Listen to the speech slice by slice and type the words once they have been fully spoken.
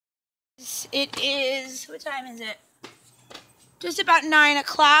It is, what time is it? Just about 9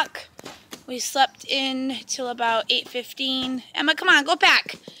 o'clock. We slept in till about 8:15. Emma, come on, go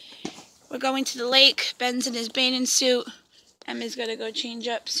back. We're going to the lake. Ben's in his bathing suit. Emma's gonna go change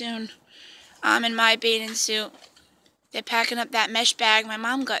up soon. I'm in my bathing suit. They're packing up that mesh bag my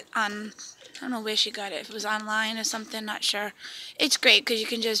mom got on, I don't know where she got it, if it was online or something, not sure. It's great because you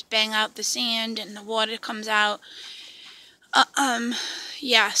can just bang out the sand and the water comes out.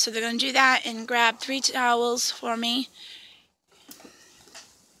 Yeah, so they're going to do that and grab 3 towels for me.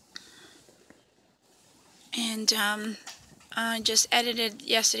 And I just edited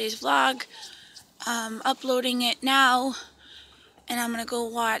yesterday's vlog, uploading it now, and I'm going to go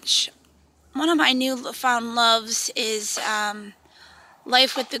watch. One of my newfound loves is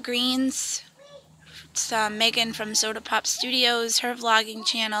Life with the Greens. It's Megan from Soda Pop Studios, her vlogging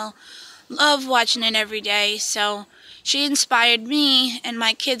channel. Love watching it every day, so she inspired me, and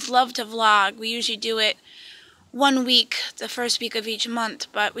my kids love to vlog. We usually do it 1 week, the first week of each month,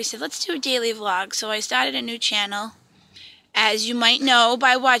 but we said let's do a daily vlog. So I started a new channel, as you might know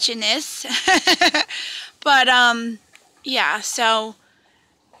by watching this. But yeah, so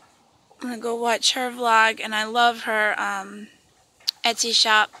I'm gonna go watch her vlog, and I love her Etsy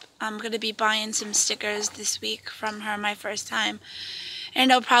shop. I'm gonna be buying some stickers this week from her, my first time. And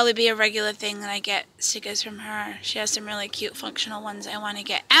it'll probably be a regular thing that I get stickers from her. She has some really cute functional ones I want to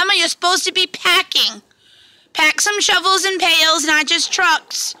get. Emma, you're supposed to be packing. Pack some shovels and pails, not just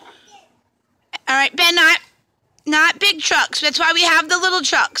trucks. All right, Ben, not big trucks. That's why we have the little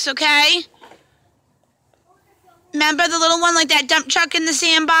trucks, okay? Remember the little one, like that dump truck in the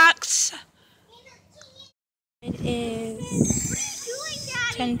sandbox? It is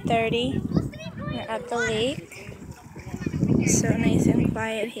 10:30. We're at the lake. So nice and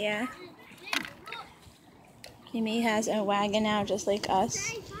quiet here. Kimmy has a wagon now, just like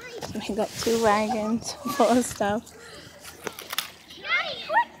us. So we got 2 wagons full of stuff.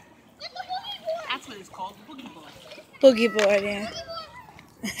 That's what it's called, boogie board. Boogie board, yeah.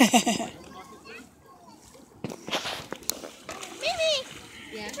 Mimi!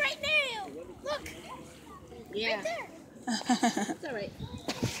 Yeah. It's right now! Look! Yeah. Right there! It's alright.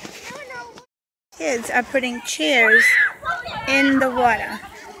 Kids are putting chairs in the water.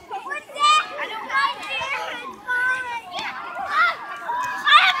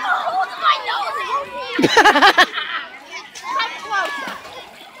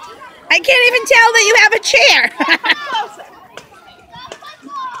 I can't even tell that you have a chair.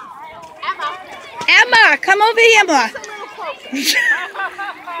 Emma, come over here, Emma.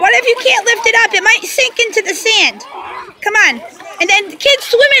 What if you can't lift it up? It might sink into the sand. Come on. And then the kids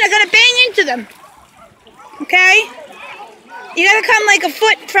swimming are going to bang into them. Okay? You got to come like a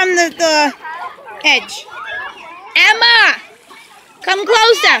foot from the edge. Emma! Come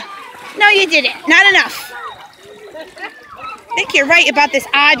closer. No, you didn't. Not enough. I think you're right about this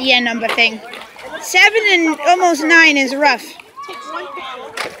odd year number thing. 7 and almost 9 is rough.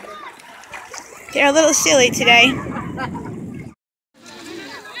 They're a little silly today.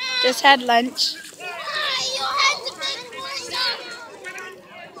 Just had lunch.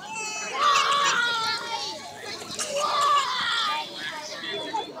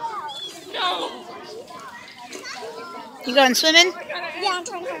 You going swimming? Yeah, I'm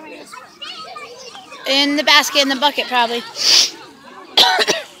trying to find my In the basket, in the bucket, probably.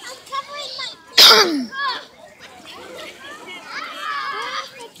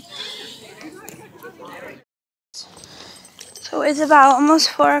 So it's about almost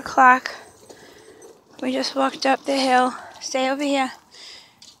 4 o'clock. We just walked up the hill. Stay over here.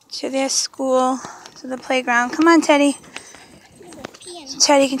 To their school, to the playground. Come on, Teddy. So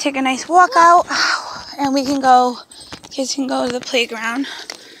Teddy can take a nice walk out. And we can go, kids can go to the playground.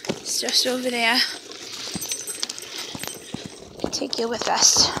 It's just over there. Take you with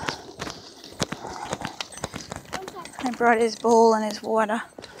us. I brought his bowl and his water.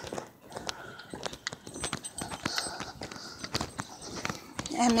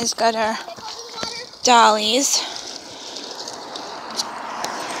 Emma's got her dollies.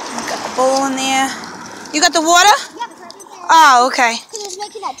 I got the bowl in there. You got the water? Yeah, but right there. Oh, okay. Because it's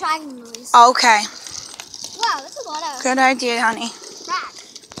making that dragging noise. Okay. Wow, that's a lot of Good idea, honey. that.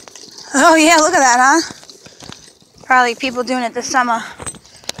 Oh yeah, look at that, huh? Probably people doing it this summer.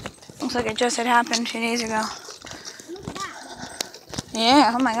 Looks like it just had happened a few days ago. Look at that.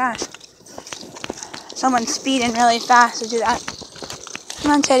 Yeah, oh my gosh. Someone's speeding really fast to do that.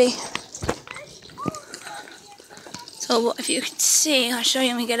 Come on, Teddy. So if you can see, I'll show you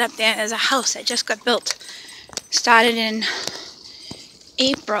when we get up there. There's a house that just got built. Started in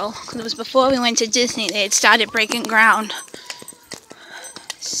April. It was before we went to Disney. They had started breaking ground.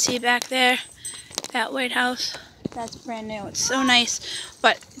 See back there, that White House? That's brand new. It's so nice,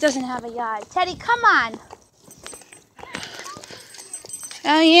 but it doesn't have a yard. Teddy, come on.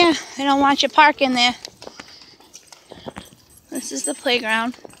 Oh yeah, they don't want you parking there. This is the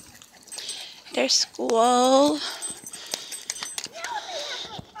playground. Their school.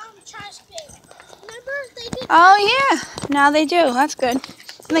 Oh yeah, now they do. That's good.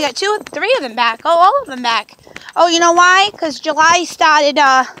 And they got 2 or 3 of them back. Oh, all of them back. Oh, you know why? Because July started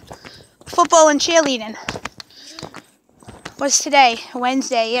football and cheerleading. What's today?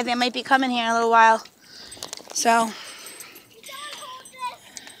 Wednesday. Yeah, they might be coming here in a little while. So,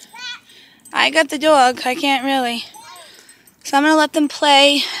 I got the dog. I can't really. So I'm going to let them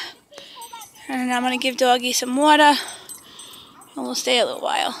play. And I'm going to give Doggy some water. And we'll stay a little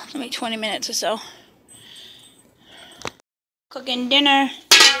while. Maybe 20 minutes or so. Cooking dinner.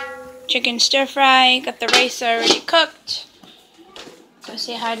 Chicken stir fry. Got the rice already cooked. Go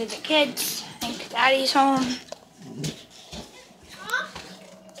say hi to the kids. I think Daddy's home.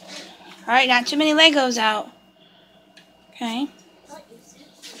 Alright, not too many Legos out. Okay.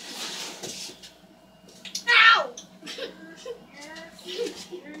 Ow!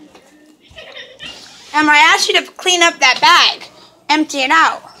 Emma, I asked you to clean up that bag. Empty it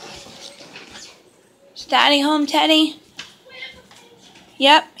out. Is Daddy home, Teddy?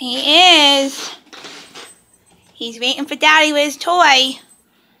 Yep, he is. He's waiting for Daddy with his toy.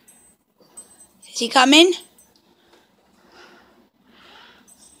 Is he coming?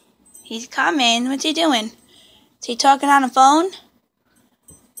 He's coming. What's he doing? Is he talking on the phone?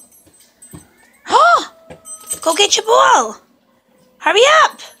 Oh! Go get your ball. Hurry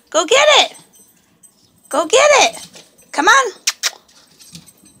up. Go get it. Go get it. Come on.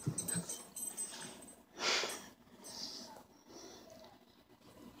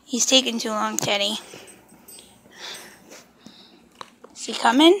 He's taking too long, Teddy. Is he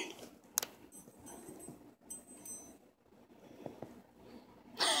coming?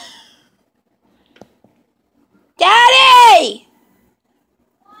 Daddy!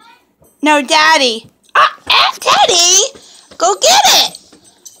 No, Daddy. Teddy! Go get it!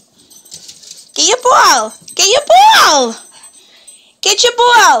 Get your ball! Get your ball! Get your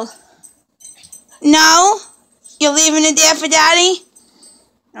ball! No? You're leaving it there for Daddy?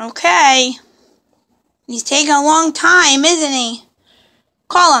 Okay. He's taking a long time, isn't he?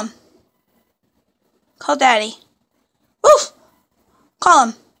 Call him. Call Daddy. Woof! Call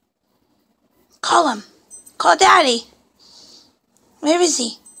him. Call him. Call Daddy. Where is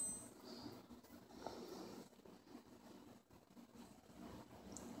he?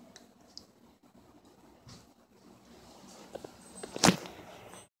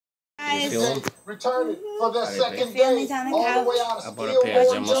 Returning for the second Family's day, on the all couch. the way out of I bought a pair of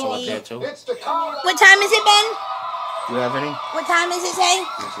Steelwood, Gemma up Georgia. there too. It's the car. What time is it, Ben? Do you have any? What time is it, say?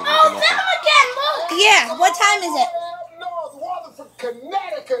 Oh, them again, look! Yeah, what time is it? North Rutherford,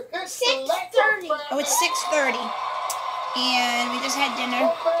 Connecticut. It's 6:30. Oh, it's 6:30. And we just had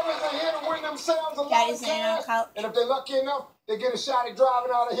dinner. Both families are here to win themselves a lot Daddy's of laying on the cash. couch. And if they're lucky enough, they get a shot at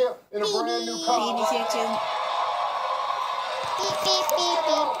driving out of here in a brand new car. Baby's here too. Beep, beep, beep,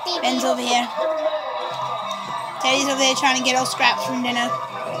 beep, beep. Ben's over here. Teddy's over there trying to get all scraps from dinner.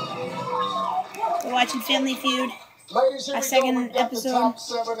 We're watching Family Feud. Ladies, here Our we second go. We got episode. the top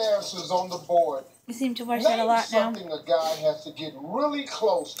 7 answers on the board. We seem to watch that a Name lot now. something a guy has to get really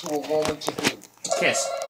close to a woman to do. Kiss.